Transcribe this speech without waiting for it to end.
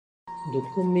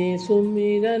दुख में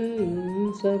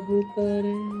सुमिरन सब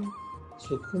करे,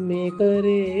 सुख में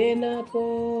करे न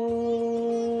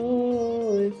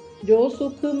कोय। जो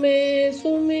सुख में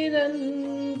सुमिरन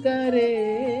करे,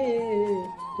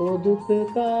 तो दुख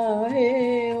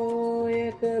काहे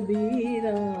होए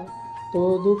कबीरा,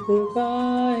 तो दुख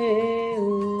काहे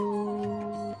हो।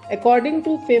 According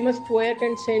to famous poet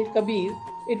and saint Kabir,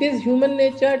 it is human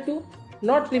nature to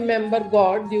not remember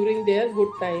God during their good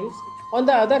times. On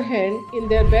the other hand, in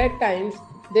their bad times,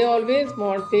 they always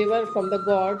want favor from the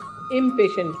God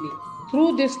impatiently.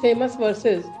 Through these famous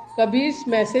verses, Kabir's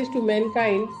message to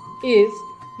mankind is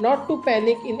not to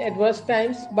panic in adverse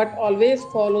times but always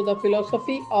follow the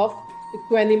philosophy of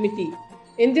equanimity.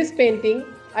 In this painting,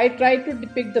 I try to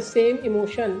depict the same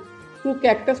emotion through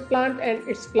cactus plant and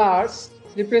its flowers,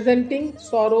 representing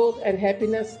sorrows and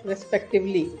happiness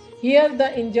respectively. Here,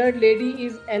 the injured lady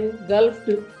is engulfed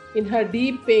in her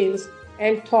deep pains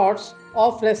and thoughts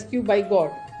of rescue by God.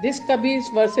 This Kabir's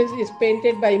verses is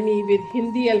painted by me with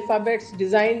Hindi alphabets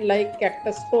designed like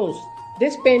cactus stones.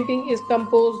 This painting is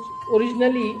composed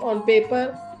originally on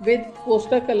paper with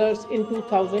poster colors in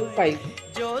 2005.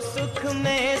 जो सुख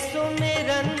में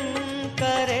सुमिरन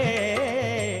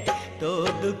करे, तो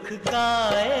दुख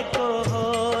काहे को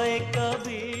हो।